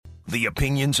The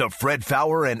opinions of Fred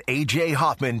Faour and A.J.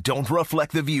 Hoffman don't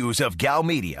reflect the views of Gal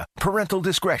Media. Parental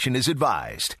discretion is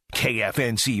advised.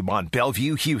 KFNC Mont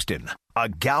Bellevue, Houston, a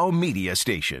Gal Media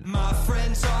station. My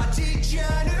friends are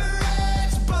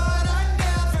degenerates, but I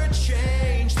never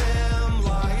change them.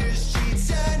 Liars, cheats,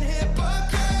 and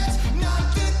hypocrites,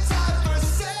 not the type for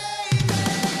saving.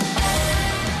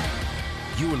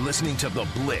 You are listening to The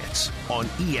Blitz on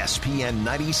ESPN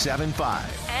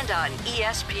 97.5. And on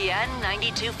ESPN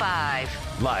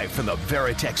 92.5. Live from the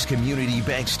Veritex Community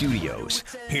Bank Studios,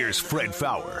 here's Fred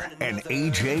Faour and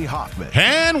A.J. Hoffman.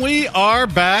 And we are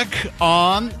back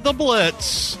on The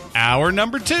Blitz. Hour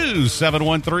number 2,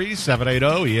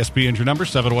 713-780. ESPN's your number,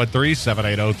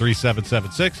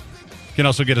 713-780-3776. You can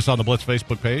also get us on the Blitz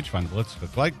Facebook page. Find the Blitz,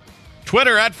 look like.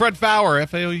 Twitter, at Fred Faour,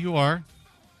 F-A-O-U-R.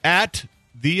 At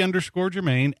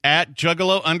 _Jermaine. At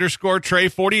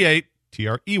Juggalo_Trey48,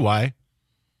 Trey.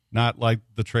 Not like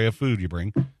the tray of food you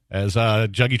bring. As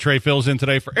Juggy Trey fills in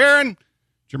today for Aaron,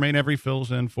 Jermaine Every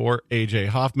fills in for A.J.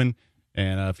 Hoffman.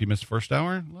 And if you missed the first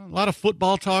hour, a lot of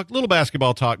football talk, little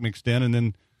basketball talk mixed in, and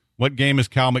then what game is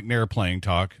Cal McNair playing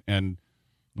talk. And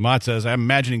Lamont says, I'm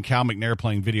imagining Cal McNair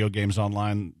playing video games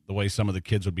online the way some of the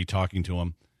kids would be talking to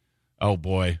him. Oh,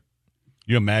 boy.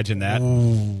 You imagine that?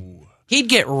 Ooh. He'd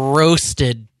get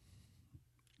roasted.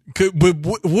 But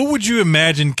what would you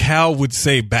imagine Cal would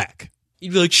say back?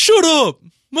 He'd be like, shut up.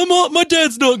 My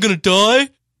dad's not going to die.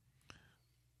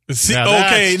 See,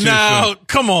 okay, now,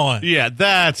 come on. Yeah,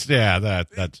 that's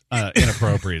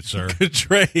inappropriate, sir.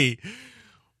 Trey,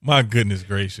 my goodness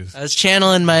gracious. I was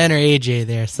channeling my inner AJ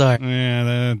there. Sorry.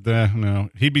 Yeah, no.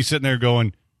 He'd be sitting there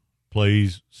going,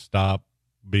 please stop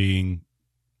being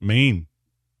mean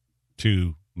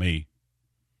to me.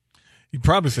 He'd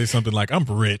probably say something like, I'm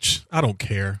rich. I don't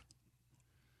care.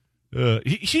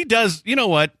 He does. You know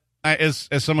what? As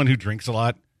someone who drinks a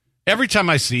lot, every time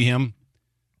I see him,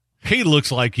 he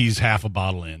looks like he's half a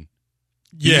bottle in.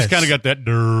 He's just kind of got that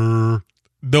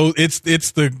Though it's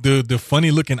the funny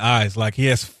looking eyes. Like he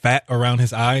has fat around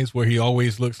his eyes where he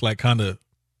always looks like kind of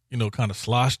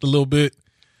sloshed a little bit.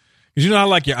 Because you know how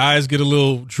like your eyes get a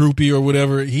little droopy or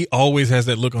whatever? He always has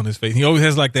that look on his face. He always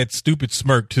has like that stupid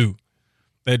smirk too.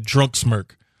 That drunk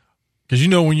smirk. Because you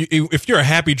know if you're a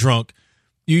happy drunk,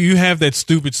 you have that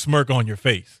stupid smirk on your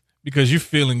face. Because you're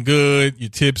feeling good, you're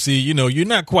tipsy, you're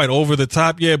not quite over the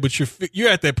top yet, but you're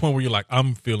at that point where you're like,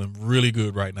 I'm feeling really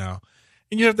good right now.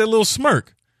 And you have that little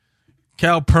smirk.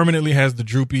 Cal permanently has the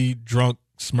droopy, drunk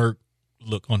smirk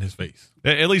look on his face.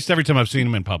 At least every time I've seen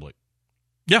him in public.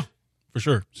 Yeah, for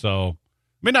sure. So, I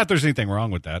mean, not there's anything wrong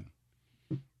with that.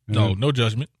 No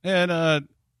judgment. And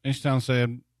H-Town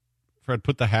said, Fred,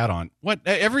 put the hat on. What?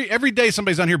 Every day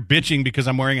somebody's on here bitching because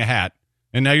I'm wearing a hat,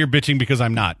 and now you're bitching because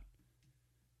I'm not.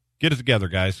 Get it together,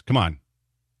 guys. Come on.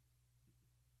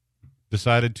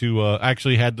 Decided to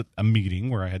actually had a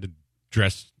meeting where I had to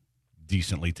dress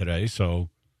decently today, so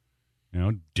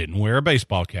didn't wear a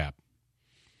baseball cap.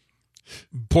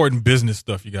 Important business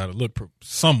stuff. You got to look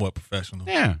somewhat professional.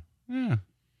 Yeah.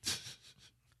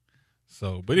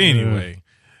 So, but anyway,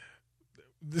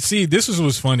 see, this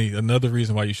was funny. Another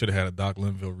reason why you should have had a Doc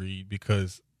Linville read,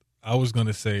 because I was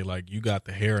gonna say like you got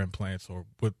the hair implants or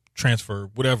with transfer,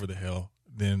 whatever the hell.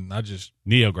 Then I just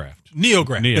Neograft.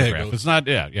 It's not.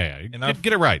 Yeah. And I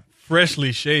get it right.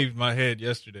 Freshly shaved my head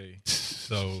yesterday,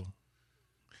 so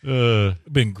it's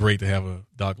been great to have a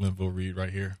Doc Linville read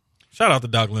right here. Shout out to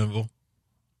Doc Linville.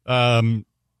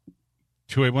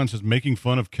 281 says, making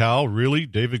fun of Cal? Really?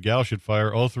 David Gal should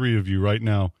fire all three of you right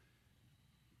now.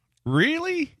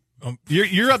 Really?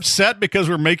 You're upset because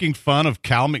we're making fun of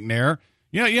Cal McNair?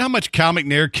 You know how much Cal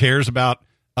McNair cares about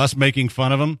us making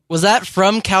fun of him? Was that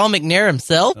from Cal McNair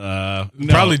himself? No.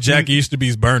 Probably Jack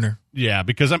Easterby's burner. Yeah,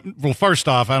 because first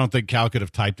off, I don't think Cal could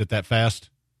have typed it that fast.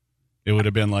 It would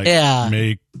have been like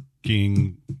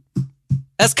making.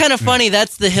 That's kind of funny.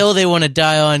 That's the hill they want to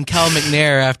die on, Cal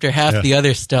McNair, after half the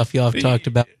other stuff y'all have talked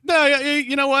about. No,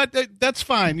 you know what? That's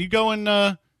fine. You go and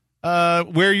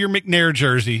wear your McNair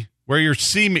jersey. Wear your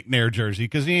C. McNair jersey,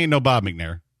 because he ain't no Bob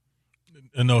McNair.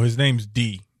 No, his name's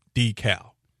D.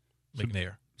 Cal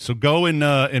McNair. So go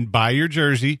and buy your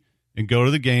jersey and go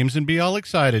to the games and be all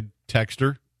excited,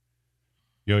 texter.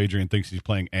 Yo, Adrian thinks he's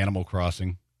playing Animal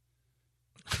Crossing.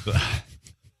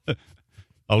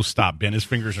 Oh, stop, Ben. His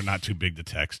fingers are not too big to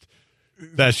text.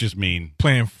 That's just mean.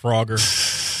 Playing Frogger.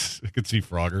 I could see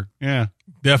Frogger. Yeah.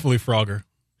 Definitely Frogger.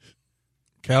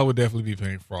 Cal would definitely be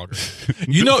playing Frogger.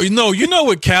 You know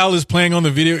what Cal is playing on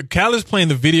the video? Cal is playing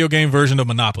the video game version of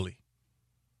Monopoly.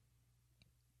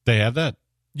 They have that?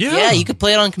 Yeah, you could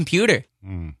play it on computer.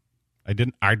 I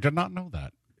did not know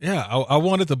that. Yeah, I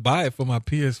wanted to buy it for my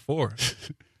PS4.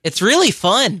 It's really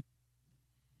fun.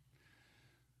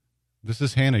 This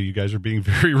is Hannah. You guys are being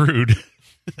very rude.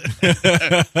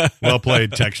 Well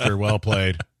played, Texter. Well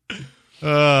played.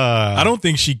 I don't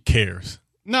think she cares.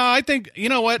 No, I think, you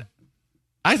know what?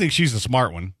 I think she's the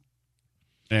smart one,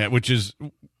 which is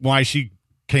why she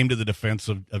came to the defense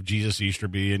of Jesus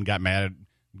Easterby and got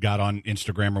on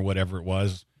Instagram or whatever it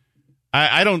was.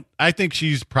 I think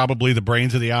she's probably the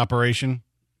brains of the operation.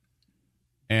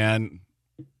 And,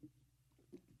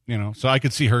 so I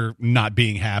could see her not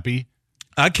being happy.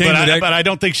 But I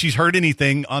don't think she's heard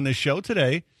anything on this show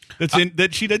today that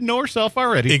she didn't know herself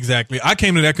already. Exactly. I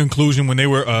came to that conclusion when they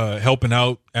were helping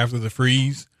out after the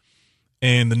freeze,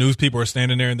 and the news people are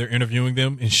standing there and they're interviewing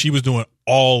them, and she was doing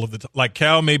all of the like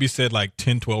Cal maybe said like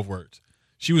 10, 12 words.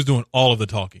 She was doing all of the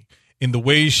talking. And the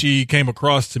way she came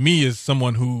across to me is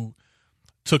someone who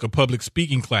took a public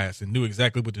speaking class and knew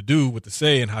exactly what to do, what to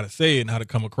say, and how to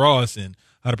come across and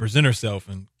how to present herself.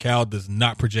 And Cal does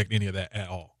not project any of that at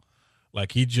all.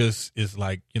 Like, he just is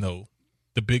like,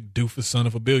 the big doofus son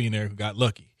of a billionaire who got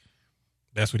lucky.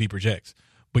 That's what he projects.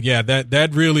 But yeah, that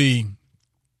really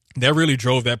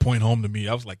drove that point home to me.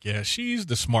 I was like, yeah, she's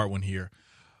the smart one here.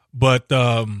 But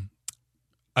I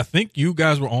think you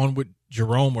guys were on with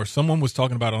Jerome, or someone was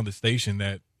talking about on the station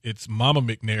that it's Mama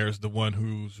McNair's the one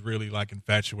who's really like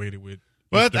infatuated with.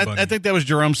 Well, I think that was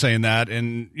Jerome saying that.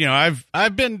 And,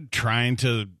 I've been trying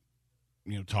to,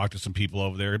 talk to some people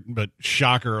over there, but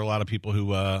shocker, a lot of people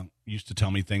who used to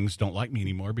tell me things don't like me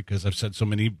anymore because I've said so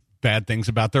many bad things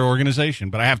about their organization.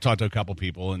 But I have talked to a couple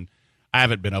people, and I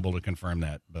haven't been able to confirm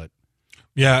that. But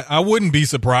yeah, I wouldn't be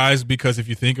surprised, because if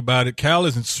you think about it, Cal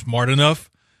isn't smart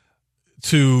enough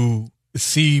to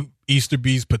see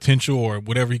Easterby's potential or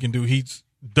whatever he can do. He's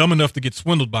dumb enough to get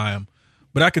swindled by him.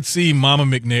 But I could see Mama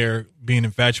McNair being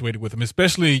infatuated with him,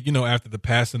 especially, after the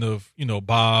passing of,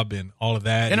 Bob and all of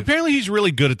that. And apparently he's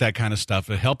really good at that kind of stuff,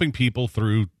 at helping people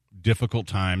through difficult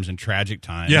times and tragic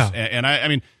times. Yeah. And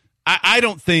I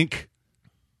don't think,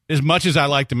 as much as I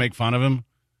like to make fun of him,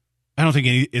 I don't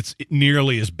think it's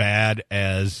nearly as bad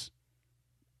as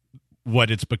what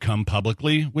it's become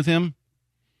publicly with him.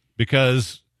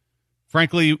 Because,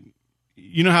 frankly,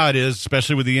 you know how it is,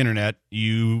 especially with the internet.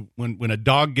 When a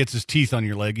dog gets his teeth on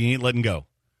your leg, you ain't letting go.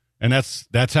 And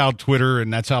that's how Twitter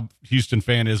and that's how Houston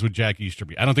fan is with Jack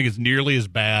Easterby. I don't think it's nearly as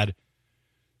bad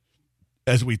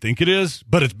as we think it is,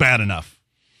 but it's bad enough.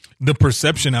 The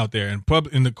perception out there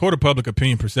in the court of public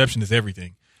opinion, perception is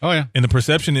everything. Oh yeah, and the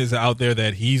perception is out there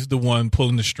that he's the one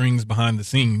pulling the strings behind the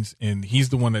scenes, and he's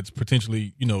the one that's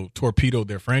potentially torpedoed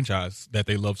their franchise that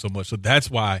they love so much. So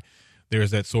that's why there's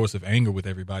that source of anger with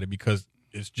everybody, because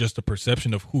it's just a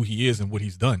perception of who he is and what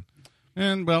he's done.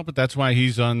 And but that's why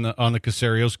he's on the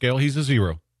Caserio scale. He's a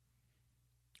 0.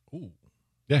 Ooh,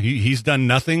 yeah, he's done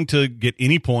nothing to get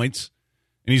any points,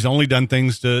 and he's only done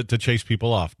things to chase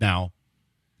people off. Now,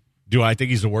 do I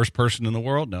think he's the worst person in the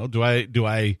world? No. Do I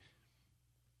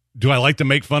like to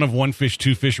make fun of one fish,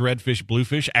 two fish, red fish, blue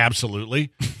fish?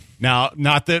 Absolutely. Now,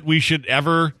 not that we should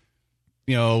ever,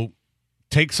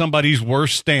 take somebody's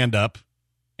worst stand-up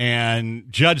and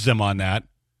judge them on that,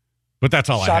 but that's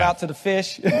all I have. Shout out to the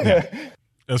fish. Yeah.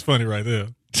 That's funny right there.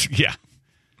 Yeah.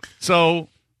 So,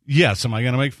 yes, am I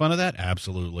going to make fun of that?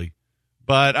 Absolutely.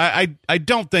 But I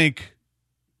don't think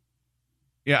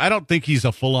he's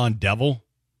a full-on devil,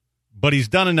 but he's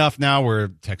done enough now where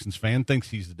Texans fan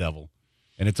thinks he's the devil.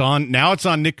 And it's on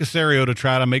Nick Caserio to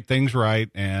try to make things right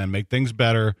and make things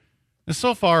better. And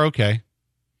so far, okay.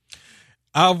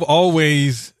 I've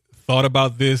always thought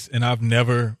about this, and I've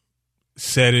never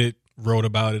said it, wrote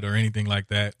about it, or anything like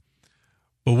that.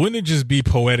 But wouldn't it just be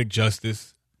poetic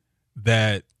justice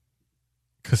that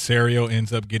Caserio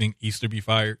ends up getting Easterby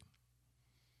fired?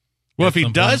 Well, if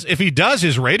he does,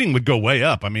 his rating would go way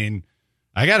up. I mean,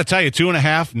 I got to tell you,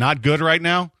 2.5, not good right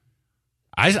now.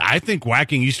 I think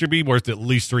whacking Easterby worth at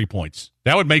least 3 points.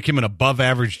 That would make him an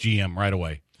above-average GM right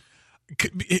away.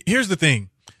 Here's the thing.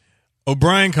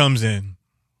 O'Brien comes in.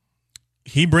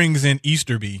 He brings in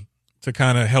Easterby to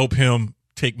kind of help him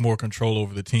take more control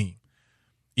over the team.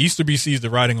 Easterby sees the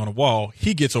writing on the wall.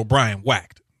 He gets O'Brien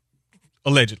whacked,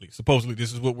 allegedly. Supposedly,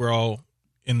 this is what we're all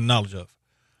in knowledge of.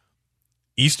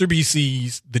 Easterby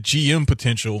sees the GM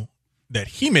potential that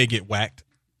he may get whacked.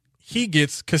 He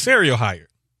gets Caserio hired.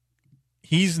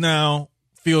 He's now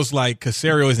feels like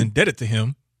Caserio is indebted to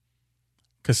him.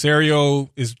 Caserio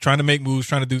is trying to make moves,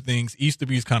 trying to do things.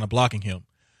 Easterby is kind of blocking him.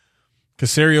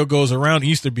 Caserio goes around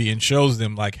Easterby and shows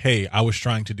them, like, hey, I was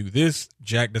trying to do this.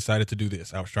 Jack decided to do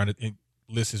this. I was trying to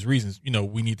list his reasons.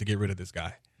 We need to get rid of this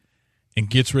guy. And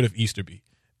gets rid of Easterby.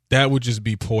 That would just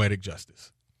be poetic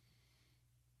justice.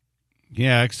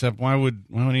 Yeah, except why would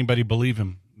anybody believe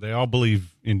him? They all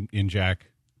believe in Jack.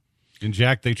 In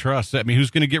Jack, they trust. I mean, who's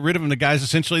going to get rid of him? The guy's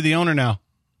essentially the owner now.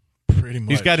 Pretty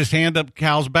much. He's got his hand up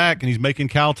Cal's back, and he's making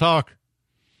Cal talk.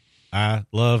 I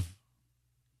love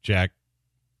Jack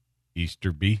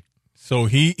Easterby. So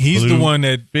he's Blue the one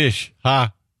that fish.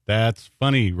 Ha. That's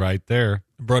funny right there.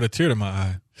 brought a tear to my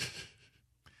eye.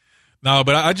 No,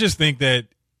 but I just think that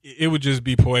it would just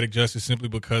be poetic justice simply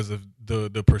because of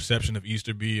the perception of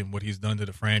Easterby and what he's done to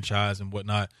the franchise and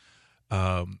whatnot.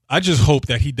 I just hope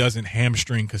that he doesn't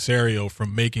hamstring Caserio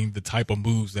from making the type of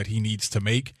moves that he needs to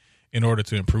make in order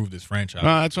to improve this franchise.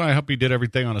 That's why I hope he did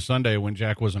everything on a Sunday when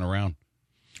Jack wasn't around.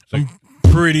 I'm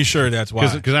pretty sure that's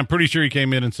why. Because I'm pretty sure he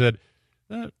came in and said,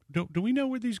 do we know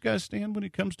where these guys stand when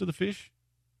it comes to the fish?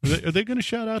 Are they going to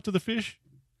shout out to the fish?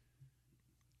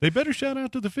 They better shout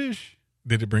out to the fish.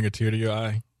 Did it bring a tear to your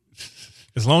eye?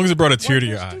 As long as it brought a tear to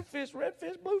your eye. Two fish, red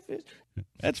fish, blue fish.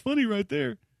 That's funny right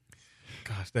there.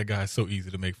 Gosh, that guy is so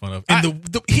easy to make fun of. And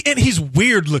and he's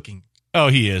weird looking. Oh,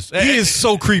 he is. He is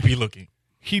so creepy looking.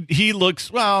 He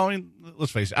looks, well, I mean,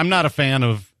 let's face it. I'm not a fan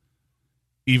of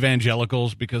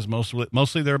evangelicals because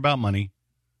mostly they're about money.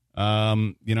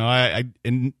 And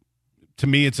to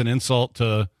me, it's an insult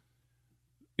to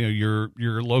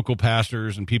your local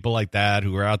pastors and people like that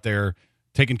who are out there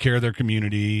taking care of their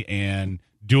community and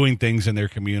doing things in their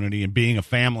community and being a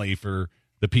family for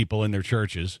the people in their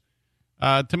churches.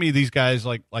 To me, these guys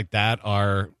like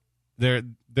that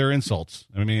they're insults.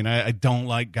 I mean, I don't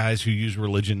like guys who use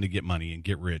religion to get money and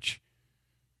get rich.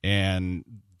 And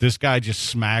this guy just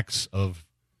smacks of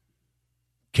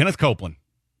Kenneth Copeland.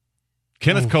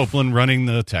 Kenneth Copeland running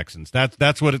the Texans.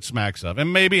 That's what it smacks of.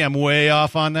 And maybe I'm way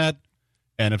off on that.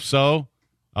 And if so,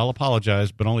 I'll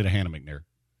apologize, but only to Hannah McNair.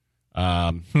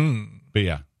 But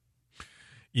yeah.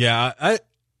 Yeah,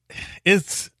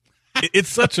 it's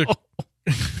such a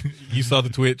You saw the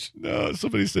Twitch? No,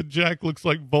 somebody said Jack looks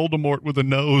like Voldemort with a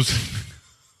nose.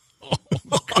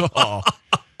 Oh, God.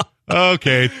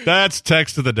 Okay, that's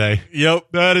text of the day.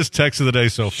 Yep. That is text of the day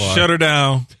so far. Shut her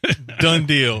down. Done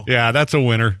deal. Yeah, that's a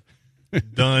winner.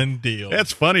 Done deal.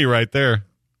 That's funny right there.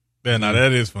 Yeah, no,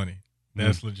 that is funny.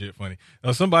 That's legit funny.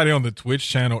 Now, somebody on the Twitch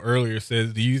channel earlier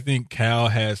says, do you think Cal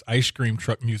has ice cream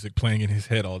truck music playing in his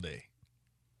head all day?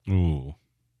 Ooh.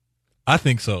 I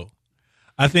think so.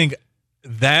 I think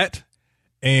that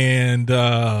and,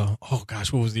 oh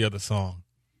gosh, what was the other song?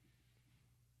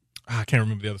 I can't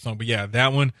remember the other song, but yeah,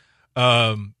 that one.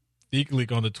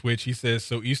 Leak on the Twitch, he says,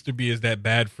 so Easterby is that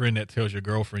bad friend that tells your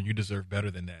girlfriend you deserve better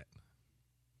than that.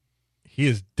 He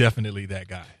is definitely that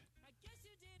guy.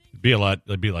 It'd be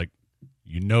like,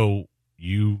 you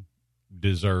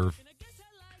deserve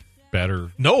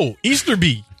better. No,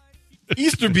 Easterby.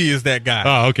 Easterby is that guy.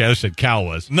 Oh, okay. I said Cal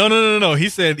was. No. He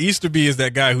said Easterby is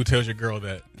that guy who tells your girl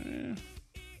that.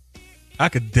 I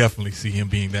could definitely see him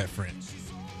being that friend.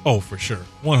 Oh, for sure.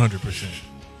 100%.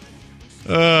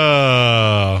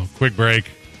 Quick break.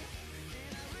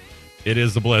 It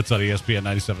is the Blitz on ESPN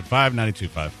 97.5,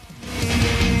 92.5.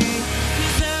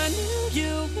 I knew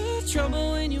you were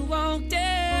trouble when you walked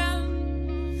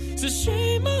in. It's a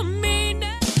shame on me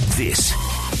now. This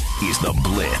is the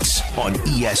Blitz on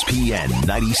ESPN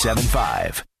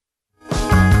 97.5.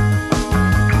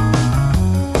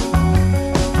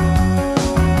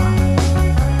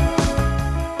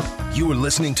 You are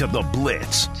listening to The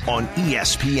Blitz on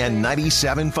ESPN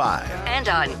 97.5. And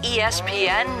on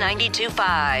ESPN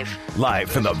 92.5. Live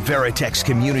from the Veritex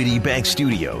Community Bank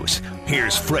Studios,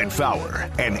 here's Fred Faour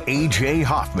and AJ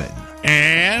Hoffman.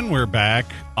 And we're back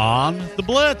on the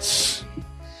Blitz.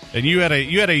 And you had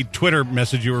a Twitter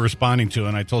message you were responding to,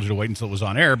 and I told you to wait until it was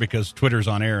on air because Twitter's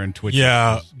on air and Twitch.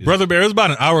 Yeah, is Brother Bear, it was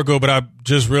about an hour ago, but I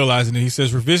just realized it. He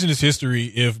says, revisionist history,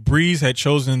 if Breeze had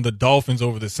chosen the Dolphins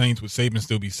over the Saints, would Saban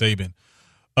still be Saban?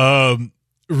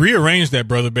 Rearrange that,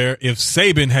 Brother Bear. If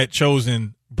Saban had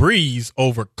chosen Breeze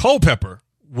over Culpepper,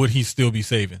 would he still be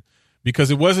Saban?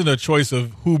 Because it wasn't a choice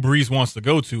of who Breeze wants to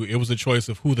go to. It was a choice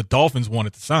of who the Dolphins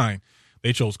wanted to sign.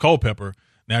 They chose Culpepper.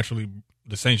 Naturally,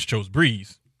 the Saints chose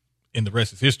Breeze. And the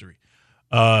rest is history.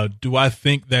 Do I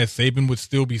think that Saban would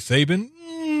still be Saban?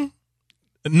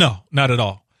 No, not at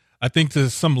all. I think to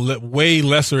some way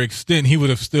lesser extent, he would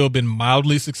have still been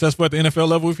mildly successful at the NFL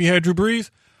level if he had Drew Brees.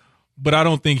 But I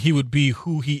don't think he would be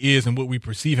who he is and what we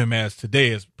perceive him as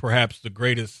today as perhaps the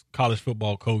greatest college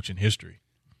football coach in history.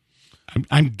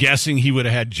 I'm guessing he would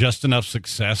have had just enough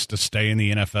success to stay in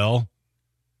the NFL.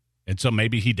 And so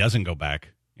maybe he doesn't go back.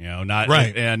 Not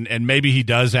right, and maybe he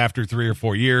does after 3 or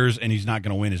 4 years, and he's not going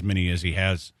to win as many as he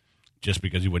has, just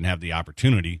because he wouldn't have the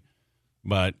opportunity.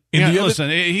 But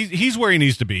listen, he's where he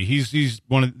needs to be. He's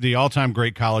one of the all-time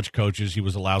great college coaches. He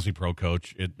was a lousy pro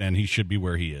coach, and he should be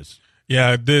where he is.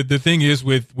 Yeah, the thing is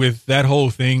with that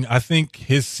whole thing, I think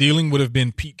his ceiling would have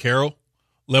been Pete Carroll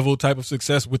level type of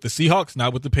success with the Seahawks,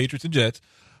 not with the Patriots and Jets,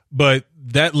 but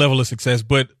that level of success.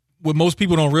 But what most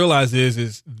people don't realize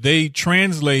is they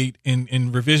translate in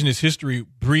revisionist history.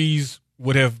 Breeze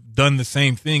would have done the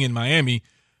same thing in Miami,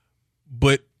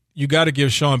 but you got to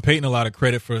give Sean Payton a lot of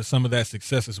credit for some of that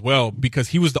success as well, because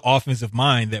he was the offensive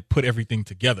mind that put everything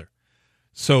together.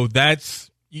 So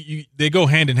that's they go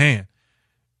hand in hand.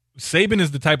 Saban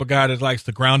is the type of guy that likes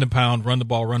to ground and pound, run the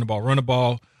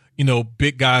ball.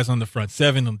 Big guys on the front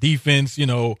seven on defense,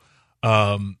 and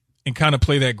kind of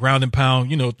play that ground and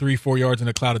pound, 3-4 yards in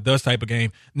a cloud of dust type of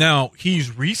game. Now,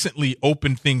 he's recently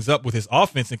opened things up with his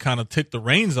offense and kind of took the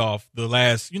reins off the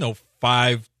last,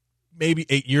 5, maybe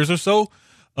 8 years or so,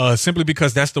 simply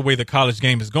because that's the way the college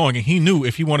game is going. And he knew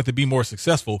if he wanted to be more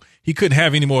successful, he couldn't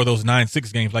have any more of those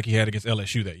 9-6 games like he had against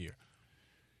LSU that year.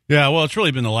 Yeah, well, it's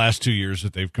really been the last 2 years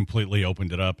that they've completely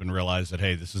opened it up and realized that,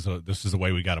 hey, this is the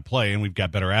way we got to play, and we've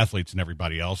got better athletes than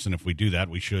everybody else, and if we do that,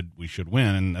 we should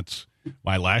win, and that's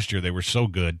why last year they were so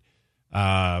good.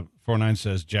 49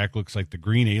 says Jack looks like the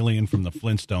green alien from the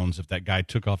Flintstones if that guy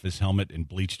took off his helmet and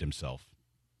bleached himself.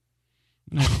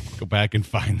 Go back and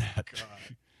find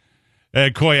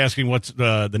that. Coy asking what's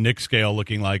the Nick scale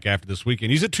looking like after this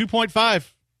weekend. He's at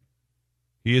 2.5.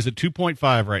 He is at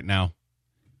 2.5 right now.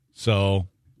 So,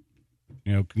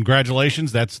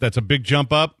 congratulations. That's a big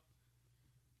jump up.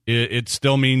 It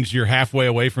still means you're halfway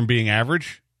away from being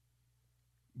average.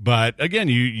 But, again,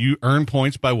 you earn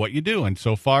points by what you do, and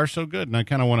so far, so good. And I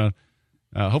kind of want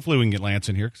to hopefully we can get Lance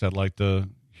in here because I'd like to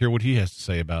hear what he has to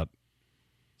say about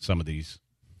some of these.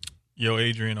 Yo,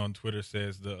 Adrian on Twitter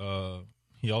says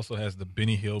he also has the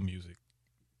Benny Hill music.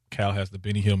 Cal has the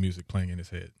Benny Hill music playing in his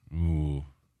head. Ooh.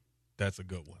 That's a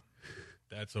good one.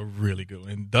 That's a really good one.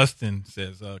 And Dustin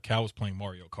says Cal was playing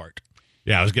Mario Kart.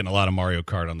 Yeah, I was getting a lot of Mario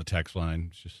Kart on the text line.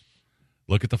 It's just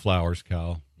look at the flowers,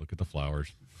 Cal. Look at the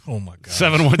flowers. Oh, my God.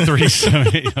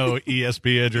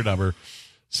 713-780-ESPN, your number.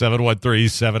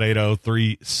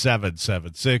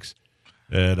 713-780-3776.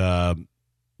 And,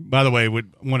 by the way, we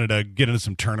wanted to get into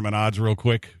some tournament odds real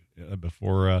quick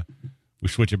before we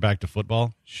switch it back to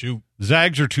football. Shoot.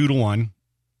 Zags are 2-1.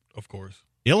 Of course.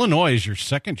 Illinois is your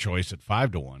second choice at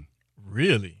 5-1.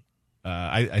 Really?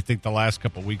 I think the last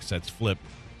couple of weeks that's flipped.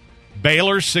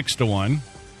 Baylor 6-1.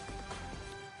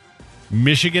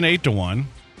 Michigan 8-1.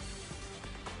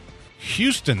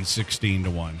 Houston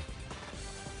 16-1.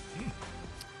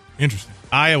 Interesting.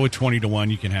 Iowa 20-1.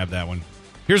 You can have that one.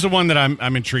 Here's the one that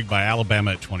I'm intrigued by.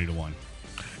 Alabama at 20-1.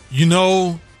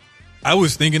 I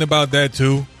was thinking about that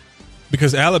too,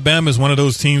 because Alabama is one of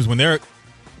those teams when they're a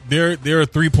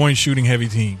 3-point shooting heavy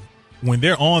team. When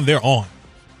they're on, they're on.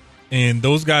 And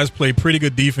those guys play pretty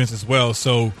good defense as well.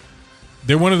 So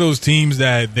they're one of those teams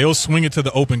that they'll swing it to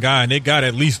the open guy, and they got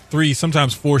at least 3,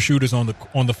 sometimes 4 shooters on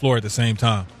the floor at the same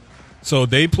time. So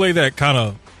they play that kind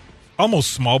of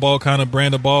almost small ball kind of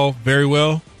brand of ball very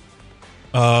well.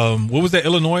 What was that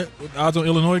Illinois odds on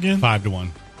Illinois again? 5-1.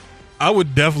 I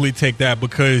would definitely take that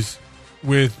because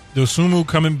with Dosunmu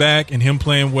coming back and him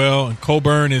playing well, and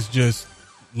Coburn is just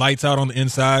lights out on the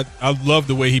inside. I love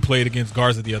the way he played against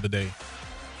Garza the other day.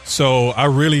 So I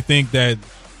really think that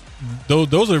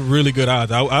those are really good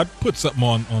odds. I'd put something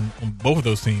on both of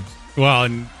those teams. Well,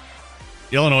 and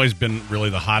Illinois has been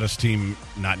really the hottest team,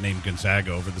 not named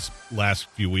Gonzaga, over this last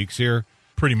few weeks here.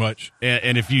 Pretty much.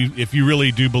 And if you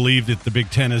really do believe that the Big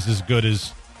Ten is as good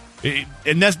as –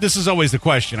 and this is always the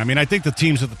question. I mean, I think the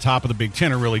teams at the top of the Big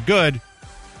Ten are really good,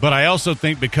 but I also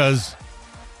think because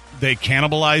they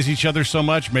cannibalize each other so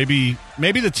much, maybe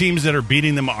the teams that are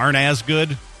beating them aren't as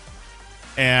good.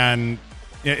 And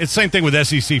it's the same thing with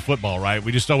SEC football, right?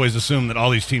 We just always assume that all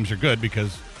these teams are good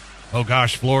because, oh,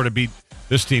 gosh, Florida beat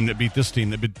this team that beat this team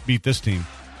that beat this team.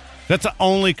 That's the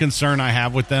only concern I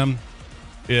have with them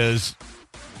is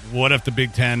what if the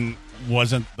Big Ten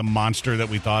wasn't the monster that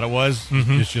we thought it was?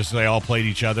 Mm-hmm. It's just they all played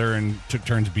each other and took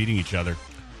turns beating each other.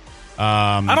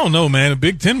 I don't know, man. The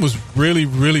Big Ten was really,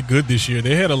 really good this year.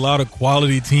 They had a lot of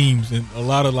quality teams and a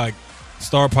lot of like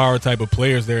star power type of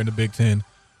players there in the Big Ten.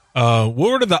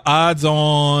 What are the odds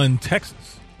on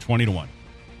Texas? 20-1.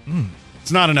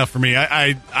 It's not enough for me.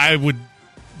 I would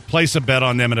place a bet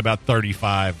on them at about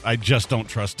 35. I just don't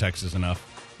trust Texas enough.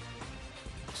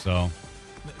 So,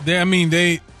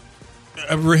 Rahil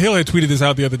had tweeted this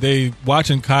out the other day.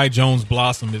 Watching Kai Jones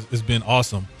blossom has been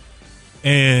awesome,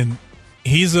 and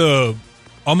he's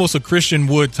almost a Christian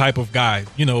Wood type of guy.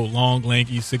 Long,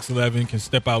 lanky, 6'11", can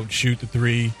step out and shoot the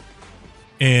three,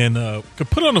 and could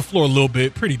put it on the floor a little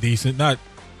bit, pretty decent. Not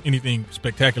anything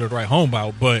spectacular to write home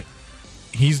about, but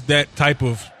he's that type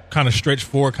of kind of stretch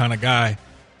four kind of guy.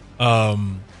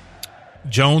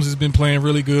 Jones has been playing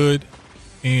really good.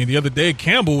 And the other day,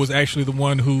 Campbell was actually the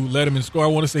one who led him in score. I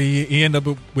want to say he ended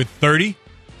up with 30.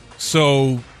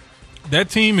 So that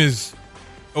team is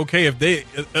okay if they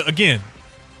again.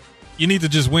 You need to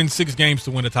just win 6 games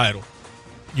to win a title.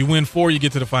 You win 4, you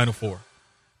get to the Final Four.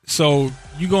 So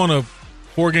you go on a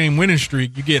 4-game winning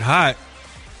streak, you get hot.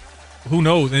 Who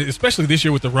knows? And especially this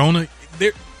year with the Rona,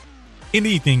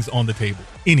 anything's on the table.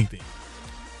 Anything.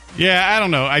 Yeah, I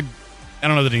don't know. I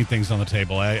don't know that anything's on the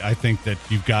table. I think that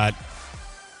you've got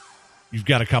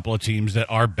a couple of teams that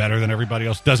are better than everybody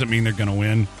else. Doesn't mean they're going to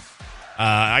win.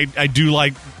 I do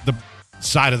like the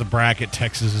side of the bracket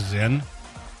Texas is in,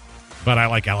 but I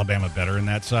like Alabama better in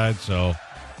that side. So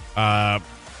I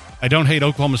don't hate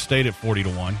Oklahoma State at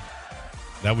 40-1.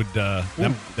 That would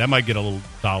that might get a little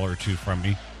dollar or two from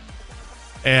me.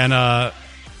 And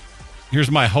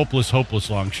here's my hopeless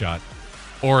long shot: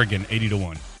 Oregon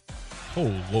 80-1.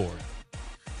 Oh Lord,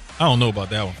 I don't know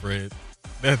about that one, Fred.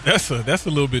 That's a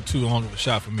little bit too long of a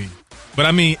shot for me. But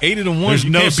I mean, 80-1.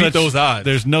 You can't beat those odds.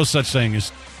 There's no such thing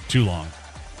as too long.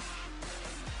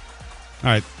 All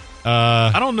right.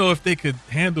 I don't know if they could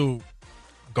handle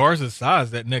Garza's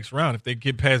size that next round if they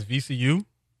get past VCU.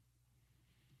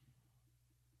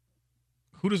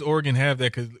 Who does Oregon have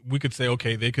that we could say,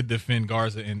 okay, they could defend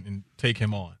Garza and take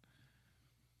him on?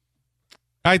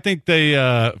 I think they,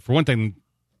 for one thing,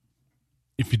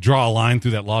 if you draw a line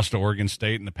through that loss to Oregon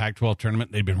State in the Pac-12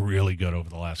 tournament, they've been really good over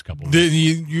the last couple of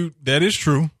weeks. That is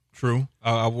true. True.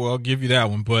 I'll give you that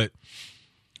one. But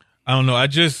I don't know.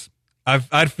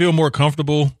 I'd feel more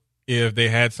comfortable if they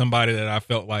had somebody that I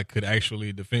felt like could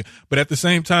actually defend. But at the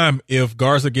same time, if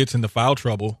Garza gets into foul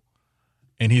trouble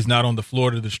and he's not on the floor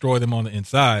to destroy them on the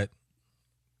inside,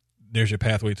 there's your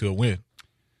pathway to a win.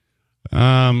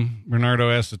 Bernardo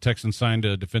asked the Texans signed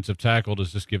a defensive tackle.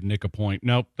 Does this give Nick a point?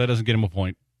 Nope, that doesn't get him a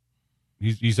point.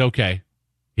 He's okay.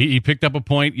 He picked up a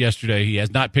point yesterday. He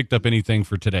has not picked up anything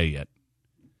for today yet.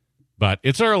 But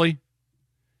it's early.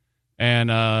 And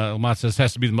Lamont says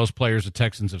has to be the most players the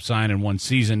Texans have signed in one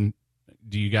season.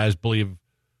 Do you guys believe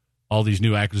all these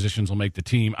new acquisitions will make the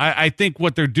team? I think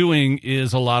what they're doing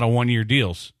is a lot of one-year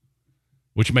deals,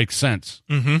 which makes sense.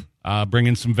 Mm-hmm. Bring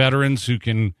in some veterans who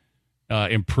can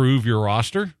improve your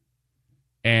roster,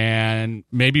 and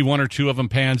maybe one or two of them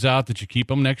pans out that you keep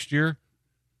them next year.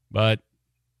 But,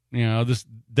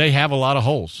 they have a lot of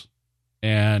holes.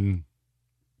 And,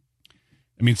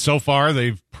 I mean, so far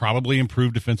they've probably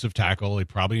improved defensive tackle.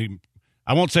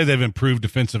 I won't say they've improved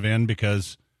defensive end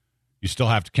because you still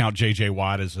have to count J.J.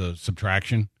 Watt as a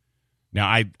subtraction. Now,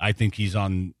 I think he's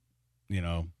on,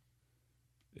 the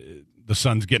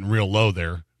sun's getting real low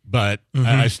there. But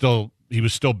Mm-hmm. He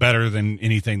was still better than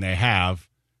anything they have.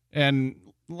 And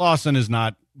Lawson is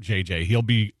not JJ. He'll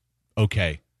be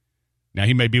okay. Now,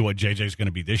 he may be what JJ's going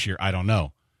to be this year. I don't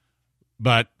know.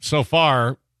 But so far,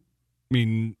 I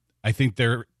mean, I think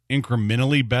they're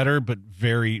incrementally better, but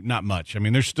not much. I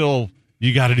mean, there's still,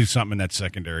 you got to do something in that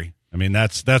secondary. I mean,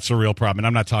 that's a real problem. And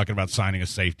I'm not talking about signing a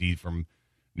safety from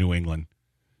New England.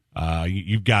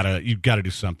 You've got to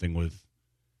do something with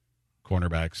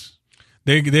cornerbacks.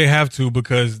 They have to,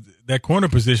 because that corner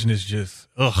position is just,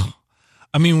 ugh.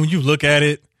 I mean, when you look at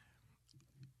it,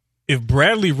 if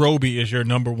Bradley Roby is your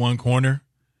number one corner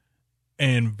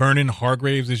and Vernon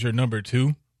Hargraves is your number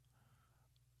two,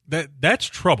 that's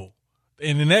trouble.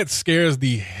 And then that scares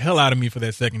the hell out of me for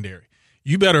that secondary.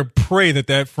 You better pray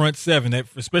that front seven,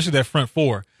 especially that front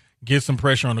four, gets some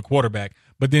pressure on the quarterback.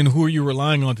 But then who are you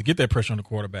relying on to get that pressure on the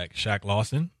quarterback? Shaq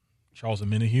Lawson? Charles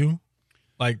Omenihu?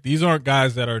 Like, these aren't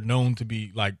guys that are known to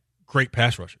be, like, great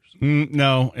pass rushers.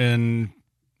 No, and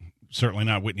certainly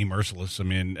not Whitney Merciless. I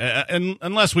mean, and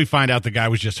unless we find out the guy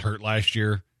was just hurt last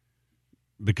year,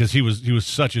 because he was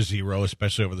such a zero,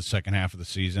 especially over the second half of the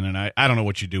season, and I don't know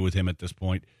what you do with him at this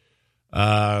point.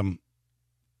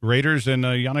 Raiders and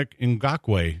Yannick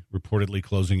Ngakoue reportedly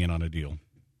closing in on a deal.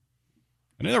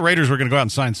 I knew the Raiders were going to go out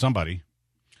and sign somebody.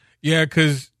 Yeah,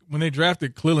 because when they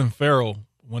drafted Clelin Ferrell,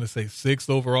 I want to say 6th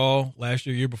overall last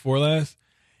year before last,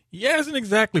 he hasn't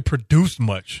exactly produced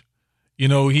much.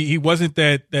 He wasn't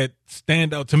that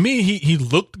standout. To me, he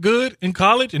looked good in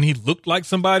college, and he looked like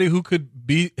somebody who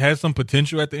has some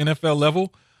potential at the NFL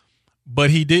level,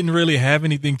 but he didn't really have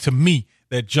anything to me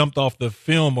that jumped off the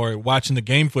film or watching the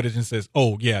game footage and says,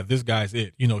 oh, yeah, this guy's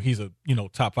it. He's a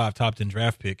top 5, top 10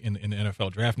 draft pick in the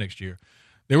NFL draft next year.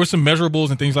 There were some measurables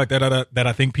and things like that that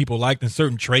I think people liked, and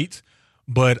certain traits,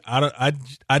 but I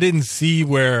didn't see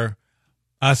where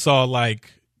I saw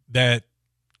like that,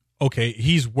 okay,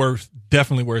 he's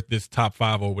definitely worth this top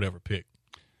 5 or whatever pick.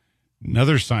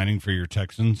 Another signing for your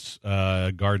Texans,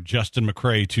 guard Justin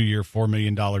McCray, 2-year, $4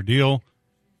 million deal.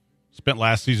 Spent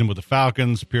last season with the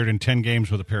Falcons, appeared in 10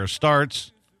 games with a pair of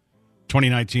starts.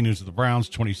 2019 he was with the Browns,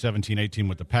 2017-18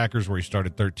 with the Packers, where he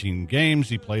started 13 games.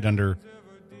 He played under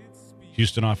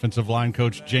Houston offensive line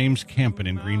coach James Campen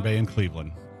in Green Bay and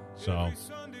Cleveland. So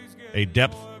a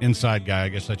depth inside guy. I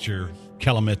guess that's your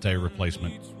Kelamete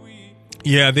replacement.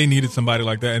 Yeah, they needed somebody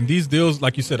like that. And these deals,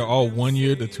 like you said, are all 1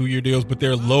 year to 2 year deals, but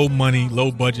they're low money,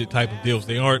 low budget type of deals.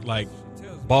 They aren't like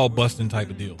ball busting type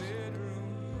of deals.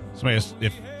 Somebody asked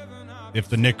if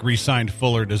the Nick re-signed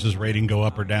Fuller, does his rating go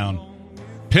up or down?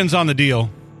 Depends on the deal.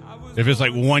 If it's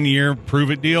like 1 year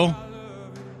prove it deal,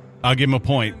 I'll give him a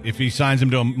point. If he signs him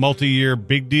to a multi-year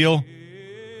big deal,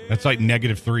 that's like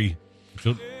 -3.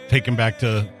 So take him back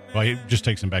to, well, he just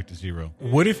takes him back to 0.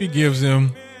 What if he gives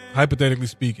him, hypothetically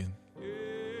speaking,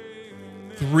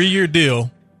 3 year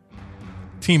deal,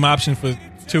 team option for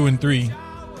 2 and 3.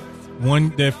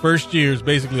 Their first year is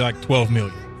basically like $12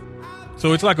 million.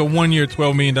 So it's like a 1 year,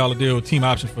 $12 million deal, team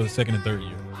option for the second and third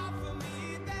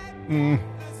year.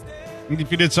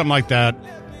 If you did something like that,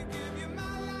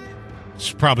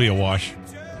 it's probably a wash.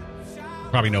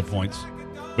 Probably no points.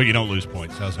 But you don't lose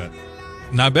points. How's that?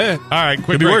 Not bad. All right,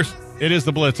 quick Could be break. worse. It is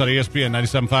the Blitz on ESPN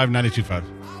 97.5, 92.5.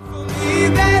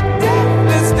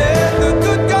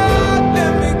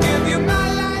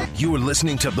 You are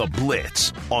listening to The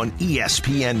Blitz on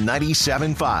ESPN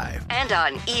 97.5. And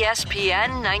on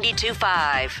ESPN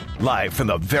 92.5. Live from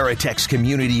the Veritex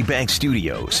Community Bank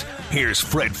Studios, here's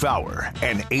Fred Faour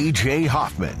and AJ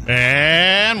Hoffman.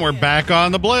 And we're back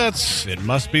on the Blitz. It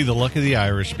must be the luck of the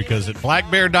Irish, because at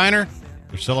Black Bear Diner,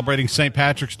 they're celebrating St.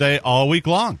 Patrick's Day all week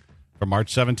long. From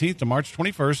March 17th to March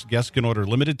 21st, guests can order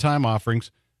limited time offerings,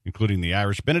 including the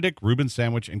Irish Benedict, Reuben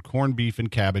sandwich, and corned beef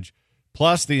and cabbage.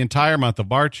 Plus, the entire month of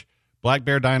March, Black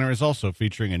Bear Diner is also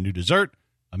featuring a new dessert,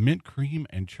 a mint cream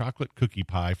and chocolate cookie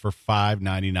pie for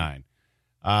 $5.99.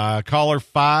 Caller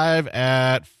 5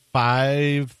 at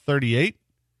 5:38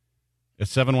 at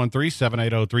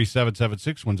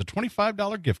 713-780-3776 wins a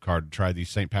 $25 gift card to try these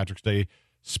St. Patrick's Day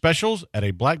specials at a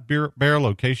Black Bear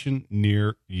location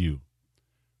near you.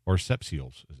 Or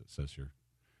Sepseals, as it says here.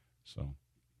 So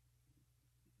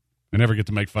I never get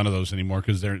to make fun of those anymore,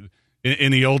 because they're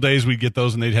in the old days we'd get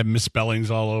those and they'd have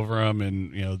misspellings all over them,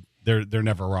 and they're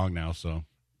never wrong now. So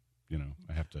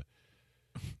I have to.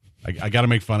 I got to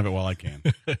make fun of it while I can.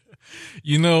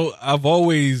 I've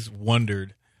always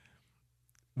wondered,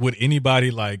 would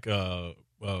anybody Anchorman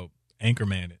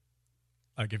it?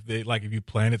 If you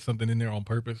planted something in there on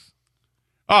purpose?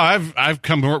 Oh, I've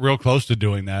come real close to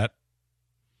doing that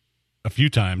a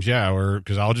few times, yeah. Or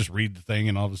because I'll just read the thing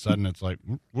and all of a sudden it's like,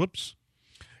 whoops.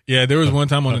 Yeah, there was one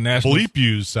time on the national. Bleep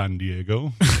you, San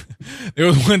Diego. There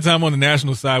was one time on the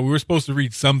national side we were supposed to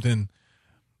read something,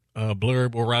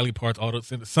 blurb, O'Reilly Parts Auto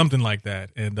Center, something like that,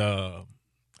 and I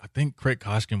think Craig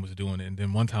Koshkin was doing it, and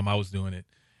then one time I was doing it,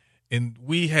 and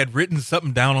we had written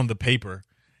something down on the paper,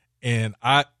 and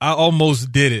I almost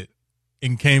did it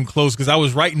and came close because I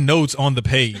was writing notes on the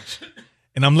page,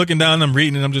 and I'm looking down, and I'm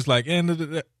reading, and I'm just like,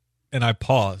 and I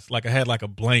paused, like I had like a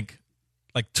blank.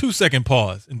 2-second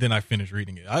pause, and then I finished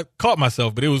reading it. I caught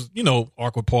myself, but it was,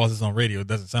 awkward pauses on radio. It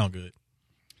doesn't sound good.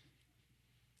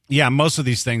 Yeah, most of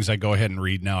these things I go ahead and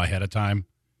read now ahead of time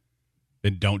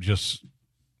and don't just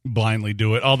blindly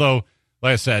do it. Although,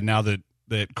 like I said, now that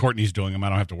Courtney's doing them, I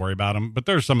don't have to worry about them. But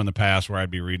there's some in the past where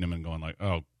I'd be reading them and going like,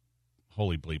 oh,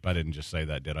 holy bleep, I didn't just say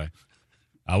that, did I?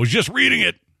 I was just reading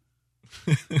it.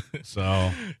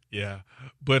 So. Yeah.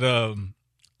 But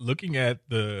looking at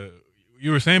you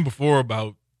were saying before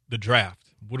about the draft.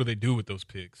 What do they do with those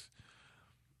picks?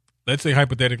 Let's say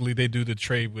hypothetically they do the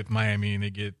trade with Miami and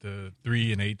they get the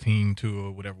 3 and 18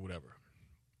 to whatever.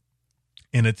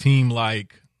 And a team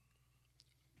like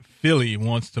Philly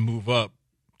wants to move up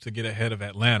to get ahead of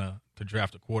Atlanta to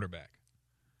draft a quarterback.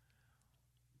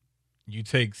 You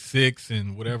take 6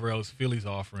 and whatever else Philly's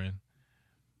offering.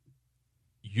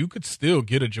 You could still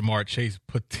get a Jamar Chase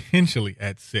potentially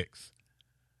at 6.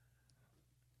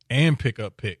 And pick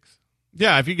up picks.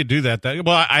 Yeah, if you could do that.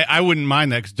 I wouldn't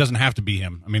mind that, because it doesn't have to be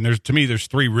him. I mean, there's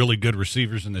 3 really good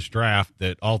receivers in this draft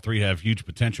that all 3 have huge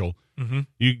potential. Mm-hmm.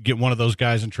 You get one of those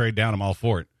guys and trade down, I'm all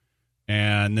for it.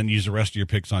 And then use the rest of your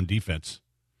picks on defense.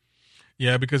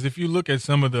 Yeah, because if you look at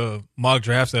some of the mock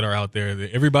drafts that are out there,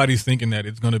 everybody's thinking that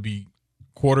it's going to be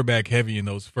quarterback heavy in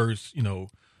those first, 1,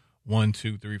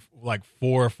 2, 3,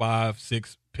 4, 5,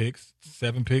 6 picks,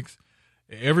 7 picks.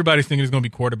 Everybody's thinking it's going to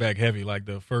be quarterback heavy. Like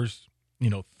the first,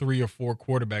 3 or 4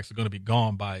 quarterbacks are going to be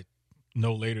gone by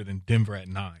no later than Denver at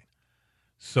 9.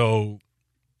 So,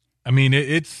 I mean,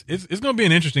 it's going to be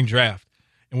an interesting draft.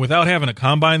 And without having a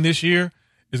combine this year,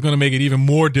 it's going to make it even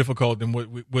more difficult than what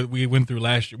we went through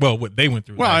last year. Well, what they went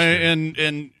through last year.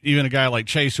 And even a guy like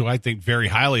Chase, who I think very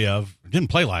highly of, didn't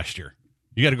play last year.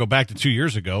 You got to go back to 2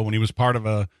 years ago when he was part of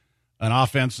an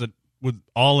offense that with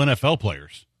all NFL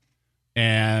players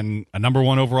and a number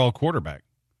 1 overall quarterback.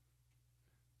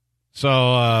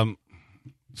 So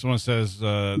someone says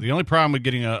the only problem with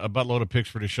getting a buttload of picks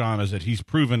for Deshaun is that he's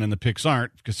proven and the picks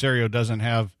aren't. Caserio doesn't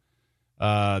have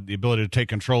the ability to take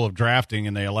control of drafting,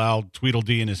 and they allow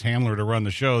Tweedledee and his handler to run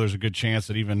the show. There's a good chance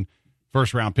that even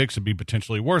first-round picks would be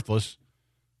potentially worthless.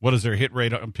 What is their hit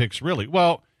rate on picks really?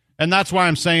 Well, and that's why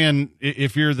I'm saying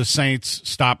if you're the Saints,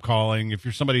 stop calling. If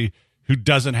you're somebody who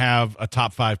doesn't have a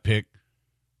top 5 pick,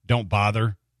 don't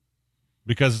bother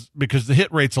because the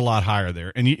hit rate's a lot higher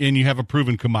there, and you have a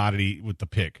proven commodity with the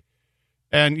pick.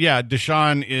 And, yeah,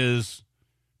 Deshaun is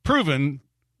proven,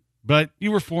 but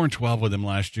you were 4-12 with him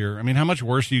last year. I mean, how much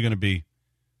worse are you going to be?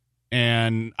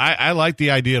 And I like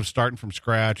the idea of starting from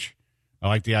scratch. I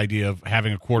like the idea of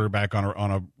having a quarterback on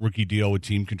a rookie deal with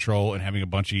team control and having a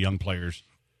bunch of young players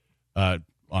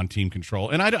on team control.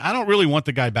 And I don't really want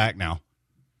the guy back now.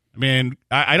 I mean,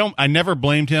 I never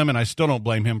blamed him, and I still don't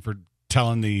blame him for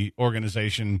telling the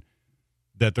organization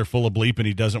that they're full of bleep and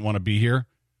he doesn't want to be here.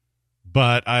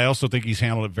 But I also think he's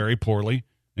handled it very poorly.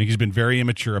 I think he's been very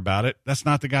immature about it. That's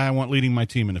not the guy I want leading my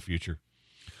team in the future.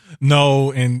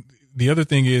 No, and the other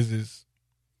thing is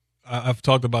I've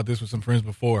talked about this with some friends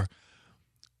before.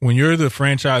 When you're the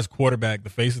franchise quarterback, the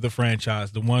face of the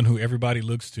franchise, the one who everybody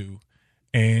looks to,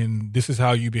 and this is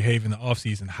how you behave in the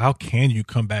offseason, how can you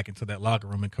come back into that locker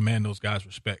room and command those guys'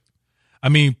 respect? I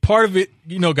mean, part of it,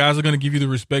 guys are going to give you the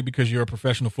respect because you're a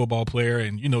professional football player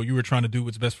and, you were trying to do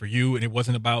what's best for you, and it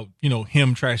wasn't about,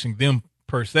 him trashing them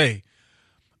per se.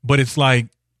 But it's like,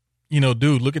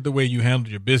 dude, look at the way you handled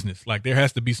your business. Like, there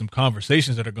has to be some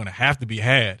conversations that are going to have to be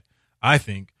had, I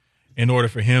think, in order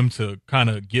for him to kind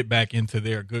of get back into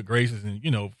their good graces and,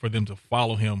 for them to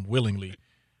follow him willingly.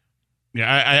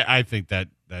 Yeah, I think that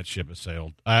ship has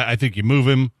sailed. I think you move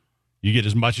him, you get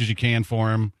as much as you can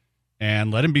for him,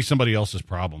 and let him be somebody else's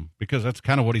problem because that's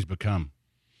kind of what he's become.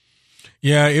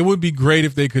 Yeah, it would be great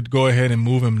if they could go ahead and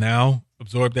move him now,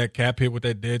 absorb that cap hit with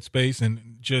that dead space,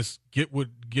 and just get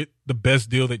the best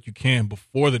deal that you can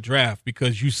before the draft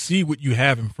because you see what you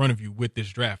have in front of you with this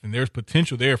draft, and there's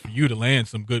potential there for you to land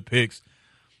some good picks.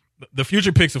 The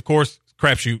future picks, of course,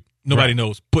 crapshoot. Nobody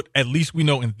knows. But at least we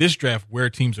know in this draft where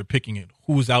teams are picking it,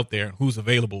 who's out there, who's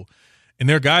available. And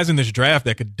there are guys in this draft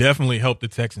that could definitely help the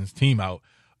Texans team out.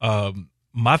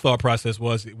 My thought process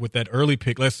was with that early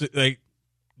pick, let's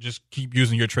just keep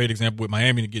using your trade example with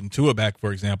Miami to get Tua back,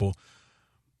 for example.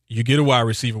 You get a wide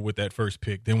receiver with that first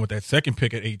pick. Then with that second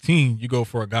pick at 18, you go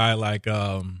for a guy like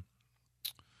the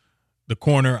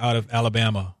corner out of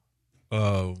Alabama.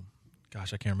 I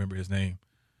can't remember his name.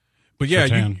 But yeah,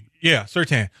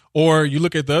 Surtain. Or you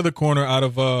look at the other corner out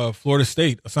of Florida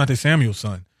State, Asante Samuel's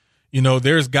son.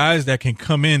 There's guys that can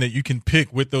come in that you can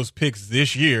pick with those picks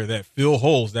this year that fill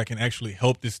holes that can actually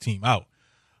help this team out.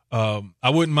 I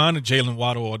wouldn't mind a Jalen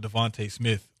Waddle or Devontae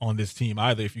Smith on this team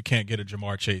either if you can't get a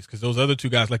Jamar Chase because those other two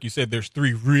guys, like you said, there's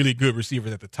 3 really good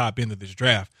receivers at the top end of this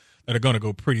draft that are going to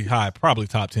go pretty high, probably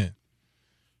top 10.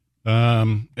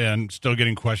 And still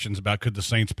getting questions about could the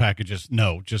Saints packages?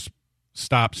 No, just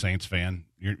stop, Saints fan.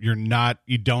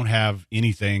 You don't have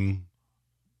anything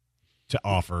to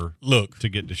offer. Look, to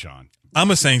get Deshaun.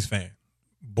 I'm a Saints fan,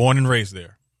 born and raised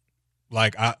there.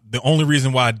 Like the only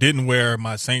reason why I didn't wear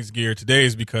my Saints gear today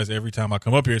is because every time I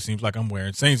come up here, it seems like I'm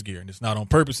wearing Saints gear, and it's not on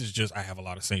purpose. It's just I have a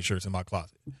lot of Saints shirts in my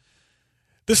closet.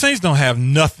 The Saints don't have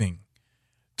nothing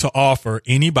to offer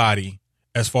anybody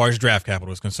as far as draft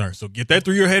capital is concerned. So get that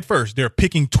through your head first. They're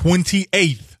picking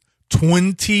 28th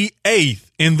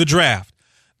in the draft.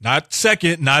 Not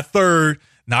second, not third,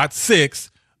 not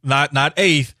sixth, not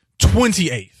 8th,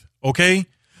 28th, okay?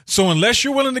 So unless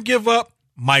you're willing to give up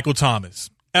Michael Thomas,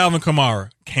 Alvin Kamara,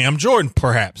 Cam Jordan,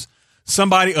 perhaps,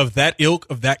 somebody of that ilk,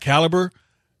 of that caliber,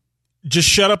 just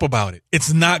shut up about it.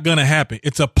 It's not going to happen.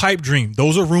 It's a pipe dream.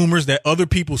 Those are rumors that other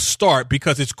people start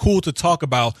because it's cool to talk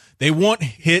about. They want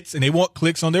hits and they want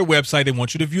clicks on their website. They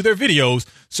want you to view their videos.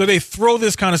 So they throw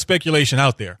this kind of speculation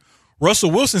out there.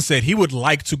 Russell Wilson said he would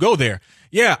like to go there.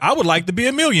 Yeah, I would like to be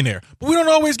a millionaire, but we don't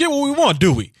always get what we want,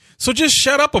 do we? So just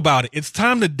shut up about it. It's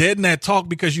time to deaden that talk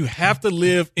because you have to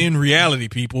live in reality,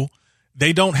 people.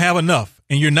 They don't have enough,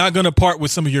 and you're not going to part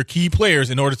with some of your key players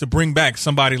in order to bring back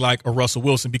somebody like a Russell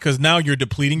Wilson because now you're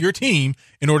depleting your team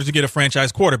in order to get a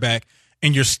franchise quarterback,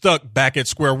 and you're stuck back at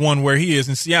square one where he is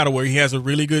in Seattle where he has a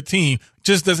really good team,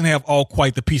 just doesn't have all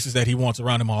quite the pieces that he wants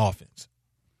around him on offense.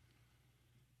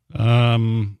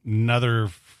 Another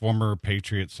former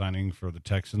Patriot signing for the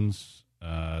Texans,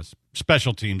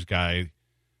 special teams guy,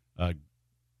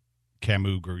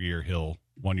 Camus Greer Hill,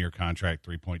 1-year contract,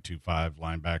 3.25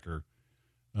 linebacker,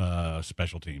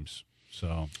 special teams.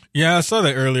 So yeah, I saw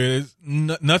that earlier.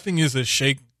 Nothing is a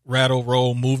shake, rattle,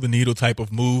 roll, move the needle type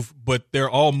of move, but they're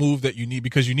all moves that you need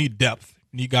because you need depth.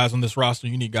 You need guys on this roster.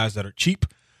 You need guys that are cheap,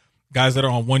 guys that are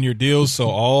on 1-year deals. So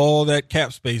all that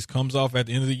cap space comes off at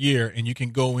the end of the year, and you can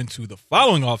go into the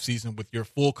following offseason with your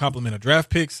full complement of draft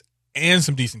picks and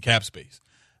some decent cap space.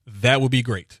 That would be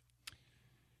great.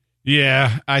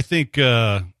 Yeah, I think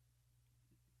these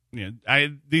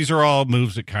are all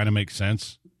moves that kind of make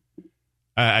sense.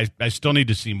 I still need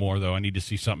to see more, though. I need to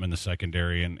see something in the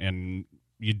secondary, and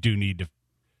you do need to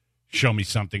show me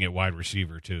something at wide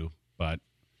receiver, too. But,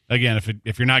 again,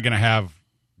 if you're not going to have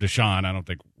Deshaun, I don't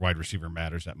think wide receiver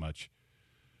matters that much.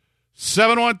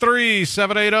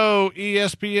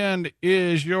 713-780-ESPN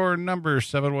is your number,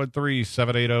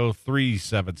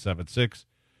 713-780-3776.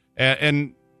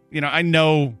 And I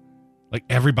know, like,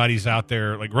 everybody's out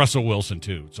there, like Russell Wilson,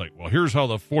 too. It's like, well, here's how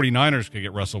the 49ers could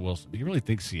get Russell Wilson. Do you really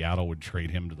think Seattle would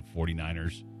trade him to the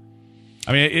 49ers?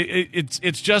 I mean,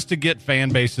 it's just to get fan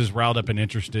bases riled up and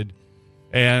interested.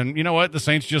 And you know what? The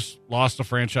Saints just lost a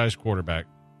franchise quarterback.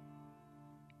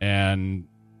 And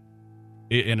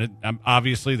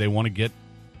obviously they want to get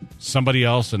somebody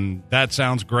else, and that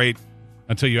sounds great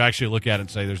until you actually look at it and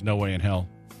say there's no way in hell.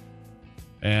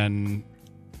 And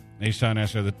Nation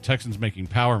answer, the Texans making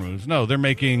power moves. No, they're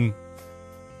making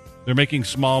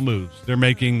small moves. They're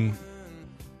winning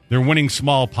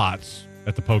small pots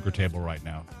at the poker table right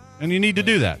now. And you need to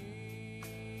do that.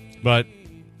 But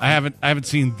I haven't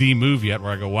seen the move yet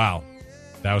where I go, wow,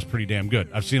 that was pretty damn good.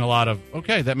 I've seen a lot of,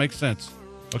 okay, that makes sense.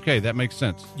 Okay, that makes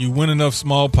sense. You win enough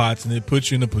small pots, and it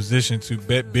puts you in a position to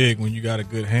bet big when you got a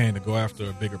good hand to go after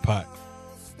a bigger pot.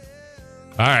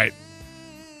 All right.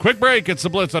 Quick break. It's the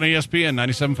Blitz on ESPN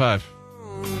 97.5.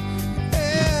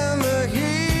 And the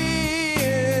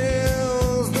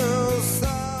hills no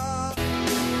sign.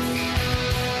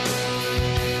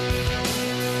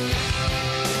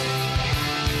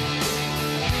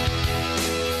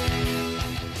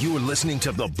 You're listening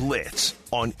to The Blitz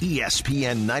on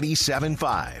ESPN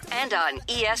 97.5. And on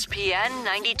ESPN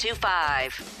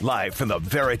 92.5. Live from the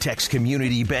Veritex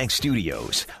Community Bank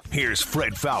Studios, here's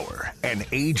Fred Faour and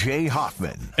A.J.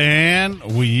 Hoffman. And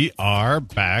we are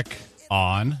back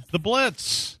on The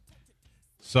Blitz.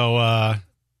 So,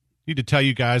 need to tell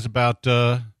you guys about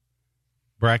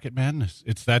Bracket Madness.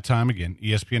 It's that time again.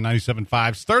 ESPN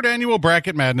 97.5's third annual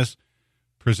Bracket Madness,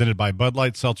 presented by Bud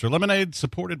Light Seltzer Lemonade,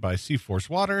 supported by Seaforce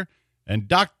Water, and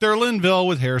Dr. Linville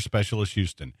with Hair Specialist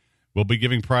Houston. We'll be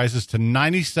giving prizes to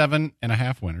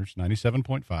 97.5 winners,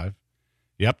 97.5.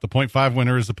 Yep, the 0.5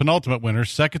 winner is the penultimate winner,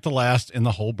 second to last in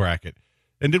the whole bracket.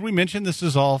 And did we mention this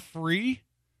is all free?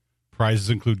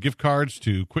 Prizes include gift cards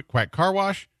to Quick Quack Car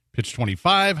Wash, Pitch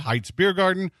 25, Heights Beer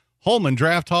Garden, Holman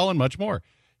Draft Hall, and much more.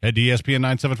 Head to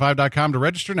ESPN975.com to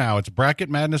register now. It's Bracket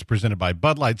Madness presented by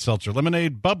Bud Light Seltzer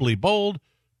Lemonade, bubbly, bold,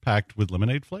 packed with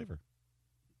lemonade flavor.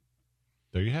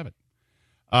 There you have it.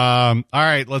 All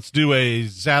right, let's do a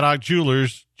Zadok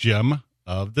Jewelers gem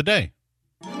of the day.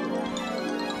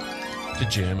 The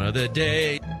gem of the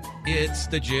day. It's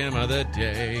the gem of the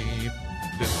day.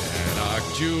 The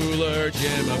Zadok Jeweler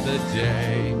gem of the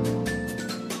day.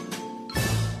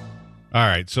 All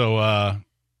right, so a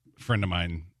friend of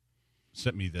mine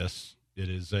sent me this. It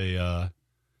is a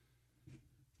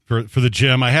for the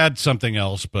gym. I had something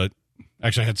else, but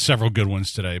actually I had several good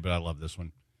ones today, but I love this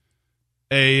one.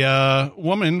 A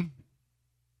woman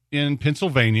in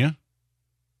Pennsylvania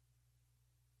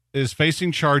is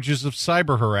facing charges of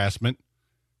cyber harassment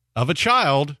of a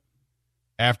child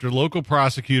after local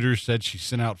prosecutors said she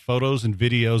sent out photos and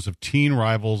videos of teen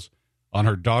rivals on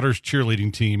her daughter's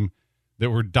cheerleading team that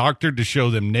were doctored to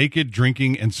show them naked,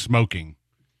 drinking, and smoking.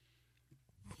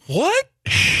 What?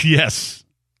 Yes.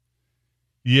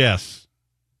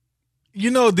 You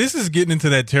know, this is getting into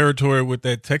that territory with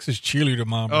that Texas cheerleader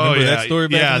mom. Remember that story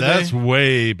back in the day? That's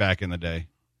way back in the day.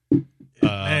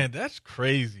 Man, that's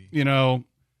crazy. You know,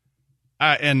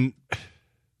 I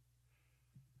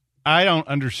don't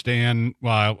understand.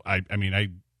 Well, I mean,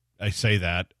 I say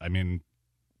that. I mean,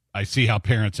 I see how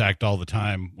parents act all the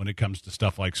time when it comes to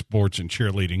stuff like sports and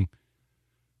cheerleading.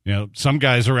 You know, some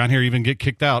guys around here even get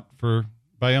kicked out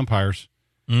by umpires.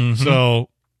 Mm-hmm. So,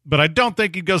 but I don't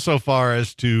think you'd go so far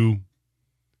as to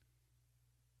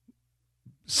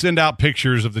send out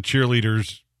pictures of the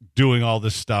cheerleaders doing all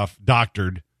this stuff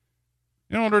doctored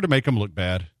in order to make them look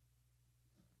bad.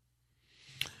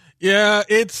 Yeah,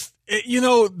 you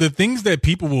know, the things that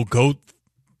people will go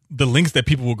the lengths that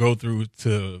people will go through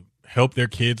to help their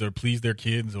kids or please their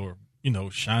kids or,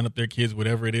 shine up their kids,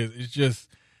 whatever it is.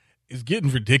 It's getting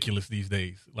ridiculous these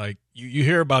days. Like you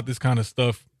hear about this kind of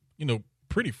stuff,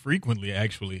 pretty frequently,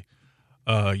 actually.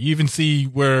 You even see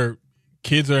where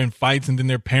kids are in fights and then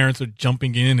their parents are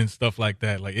jumping in and stuff like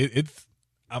that. Like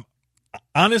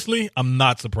I'm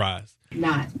not surprised.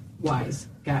 Not wise,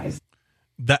 guys.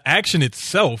 The action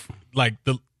itself, like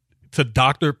to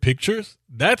doctor pictures,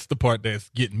 that's the part that's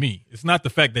getting me. It's not the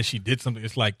fact that she did something.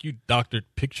 It's like you doctored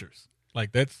pictures.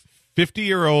 Like that's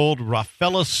 50-year-old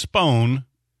Rafaela Spone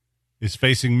is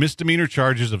facing misdemeanor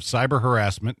charges of cyber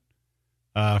harassment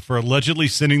for allegedly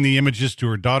sending the images to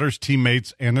her daughter's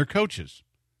teammates and their coaches.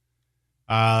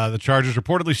 The charges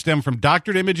reportedly stem from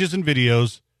doctored images and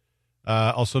videos,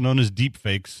 also known as deep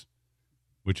fakes,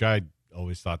 which I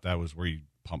always thought that was where you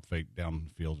pump fake down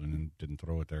the field and then didn't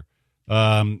throw it there.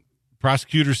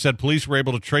 Prosecutors said police were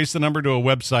able to trace the number to a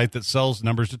website that sells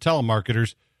numbers to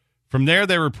telemarketers. From there,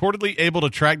 they were reportedly able to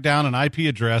track down an IP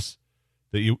address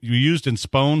that you used in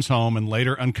Spone's home and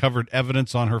later uncovered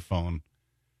evidence on her phone.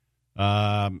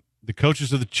 The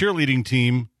coaches of the cheerleading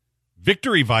team,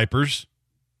 Victory Vipers,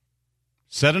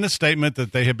 said in a statement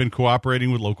that they have been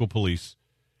cooperating with local police.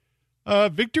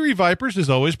 Victory Vipers has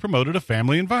always promoted a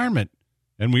family environment,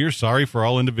 and we are sorry for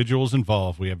all individuals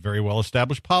involved. We have very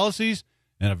well-established policies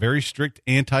and a very strict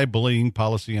anti-bullying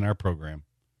policy in our program.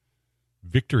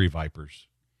 Victory Vipers.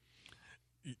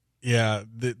 Yeah,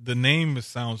 the name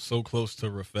sounds so close to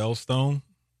Rafael Stone.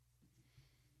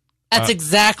 That's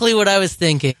exactly what I was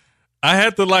thinking. I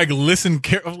had to listen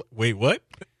carefully. Wait, what?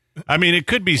 I mean, it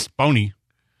could be Spony.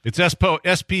 It's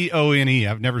S-P-O-N-E.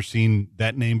 I've never seen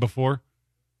that name before.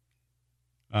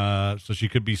 So she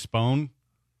could be Spone.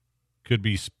 Could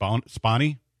be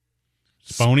Spony.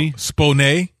 Spony.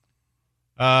 Spone.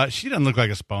 She doesn't look like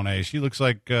a Spone. She looks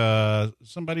like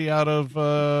somebody out of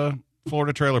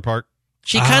Florida Trailer Park.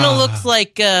 She kind of looks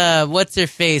like, what's her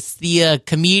face? The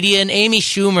comedian Amy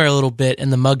Schumer a little bit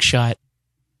in the mugshot.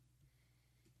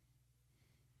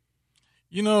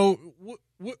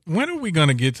 When are we going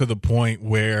to get to the point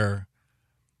where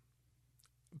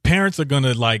parents are going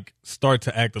to start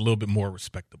to act a little bit more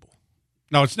respectable?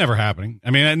 No, it's never happening.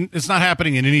 I mean, it's not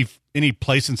happening in any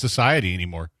place in society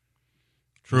anymore.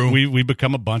 True. We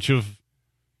become a bunch of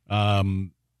scumbags.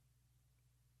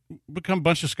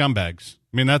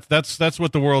 I mean, that's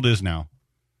what the world is now.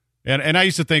 And I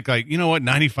used to think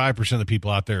 95% of the people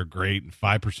out there are great and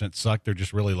 5% suck. They're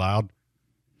just really loud.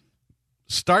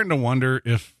 Starting to wonder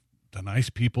if the nice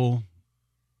people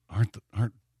aren't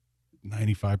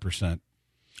 95%.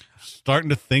 Starting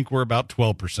to think we're about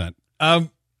 12%.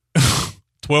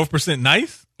 12%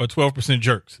 nice or 12%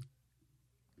 jerks?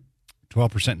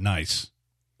 12% nice.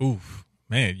 Oof,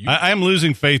 man! I am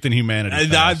losing faith in humanity.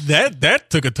 That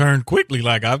took a turn quickly.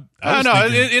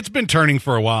 It's been turning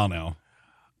for a while now.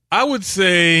 I would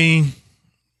say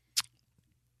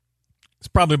it's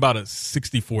probably about a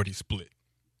 60-40 split.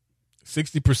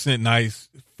 60% nice,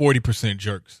 40%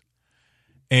 jerks.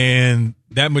 And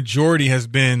that minority has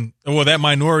been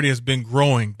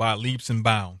growing by leaps and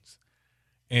bounds.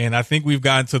 And I think we've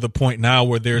gotten to the point now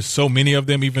where there's so many of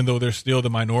them, even though they're still the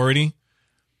minority,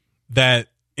 that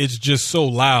it's just so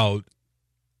loud.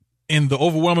 And the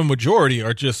overwhelming majority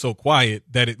are just so quiet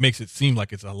that it makes it seem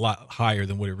like it's a lot higher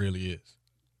than what it really is.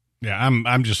 Yeah,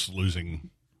 I'm just losing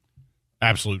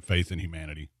absolute faith in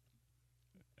humanity.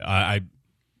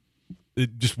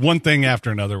 Just one thing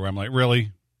after another where I'm like,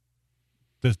 really?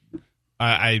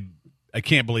 I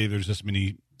can't believe there's this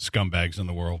many scumbags in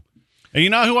the world. And you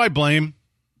know who I blame?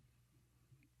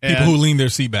 People who lean their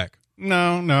seat back. No,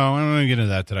 I'm not going to get into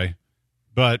that today.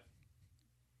 But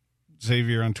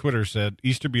Xavier on Twitter said,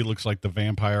 Easterby looks like the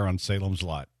vampire on Salem's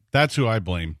Lot. That's who I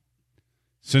blame.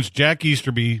 Since Jack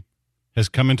Easterby has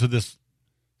come into this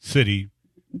city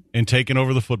and taken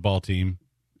over the football team,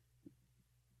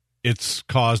 it's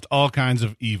caused all kinds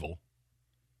of evil.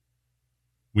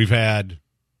 We've had,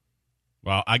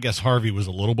 well, I guess Harvey was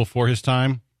a little before his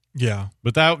time. Yeah.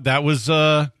 But that was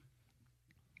the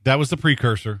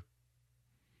precursor.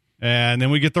 And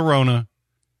then we get the Rona.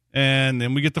 And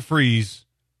then we get the freeze.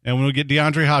 And when we get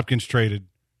DeAndre Hopkins traded.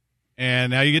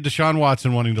 And now you get Deshaun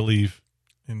Watson wanting to leave.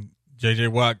 And J.J.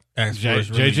 Watt asked for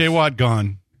his release. J.J. Watt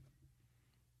gone.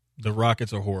 The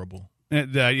Rockets are horrible.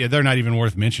 Yeah, they're not even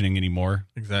worth mentioning anymore.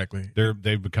 Exactly.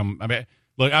 They've become. I mean,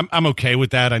 look, I'm okay with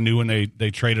that. I knew when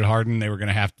they traded Harden, they were going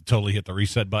to have to totally hit the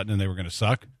reset button and they were going to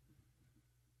suck.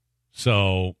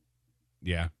 So,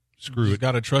 yeah, screw it. You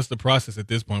got to trust the process at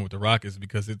this point with the Rockets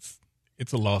because it's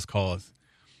a lost cause.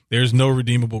 There's no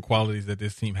redeemable qualities that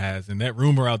this team has. And that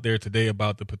rumor out there today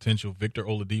about the potential Victor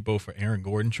Oladipo for Aaron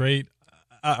Gordon trade,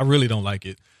 I really don't like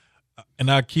it. And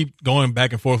I keep going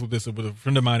back and forth with this with a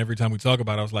friend of mine every time we talk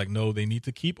about it. I was like, no, they need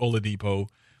to keep Oladipo,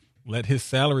 let his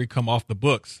salary come off the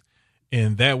books.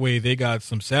 And that way they got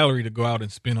some salary to go out and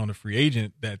spend on a free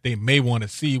agent that they may want to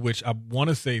see, which I want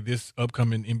to say this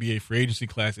upcoming NBA free agency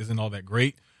class isn't all that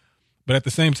great. But at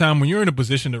the same time, when you're in a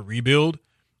position to rebuild,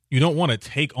 you don't want to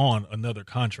take on another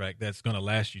contract that's going to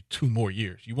last you 2 more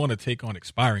years. You want to take on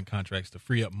expiring contracts to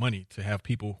free up money to have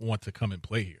people who want to come and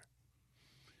play here.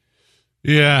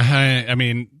 Yeah, I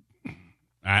mean,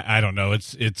 I don't know.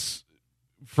 It's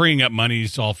freeing up money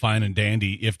is all fine and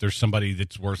dandy if there's somebody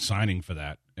that's worth signing for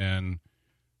that. And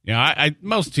I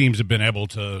most teams have been able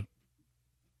to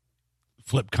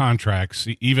flip contracts.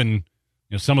 Even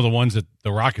some of the ones that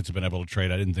the Rockets have been able to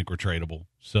trade, I didn't think were tradable.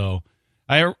 So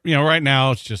right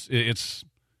now it's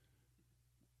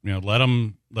let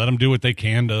them do what they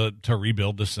can to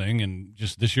rebuild this thing, and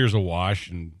just this year's a wash,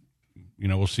 and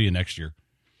we'll see you next year.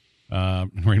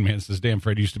 Rain Man says, "Damn,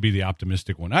 Fred used to be the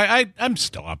optimistic one." I'm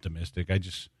still optimistic.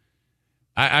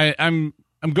 I'm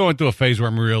going through a phase where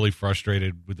I'm really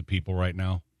frustrated with the people right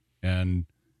now, and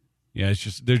it's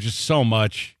just there's just so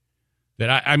much that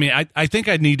I think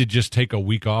I need to just take a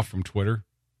week off from Twitter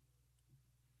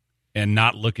and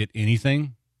not look at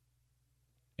anything,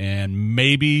 and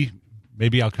maybe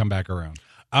I'll come back around.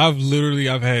 I've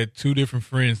had 2 different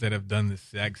friends that have done the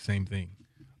exact same thing.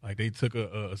 Like they took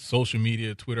a social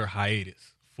media Twitter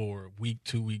hiatus for a week,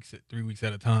 2 weeks, 3 weeks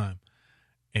at a time,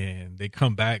 and they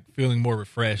come back feeling more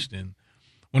refreshed. And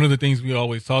one of the things we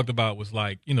always talked about was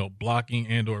like, blocking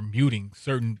and or muting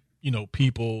certain,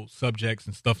 people, subjects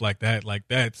and stuff like that. Like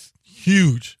that's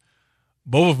huge.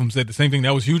 Both of them said the same thing.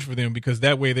 That was huge for them because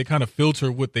that way they kind of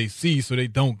filter what they see so they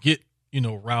don't get,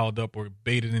 riled up or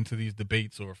baited into these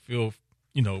debates or feel,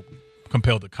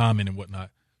 compelled to comment and whatnot.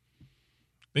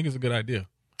 I think it's a good idea.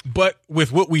 But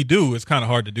with what we do, it's kind of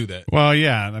hard to do that. Well,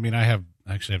 yeah. I mean, I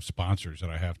actually have sponsors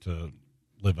that I have to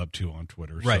live up to on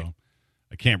Twitter. Right. So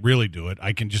I can't really do it.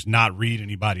 I can just not read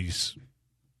anybody's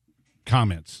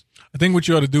comments. I think what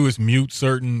you ought to do is mute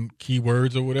certain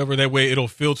keywords or whatever. That way it'll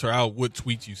filter out what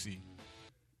tweets you see.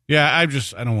 Yeah, I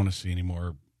don't want to see any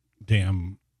more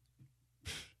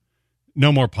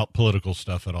no more political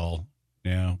stuff at all.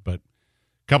 Yeah, but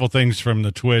a couple things from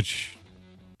the Twitch.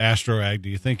 Astroag, do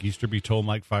you think Easterby told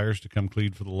Mike Fiers to come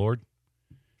plead for the Lord?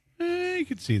 You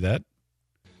could see that.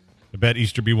 I bet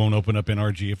Easterby won't open up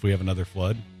NRG if we have another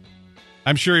flood.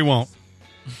 I'm sure he won't.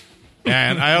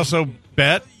 And I also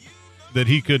bet that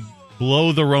he could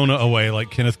blow the Rona away like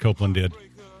Kenneth Copeland did.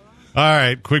 All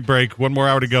right, quick break. 1 more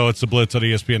hour to go. It's the Blitz on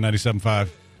ESPN 97.5.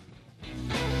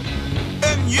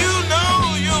 And you're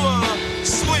a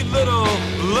sweet little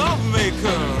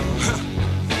lovemaker.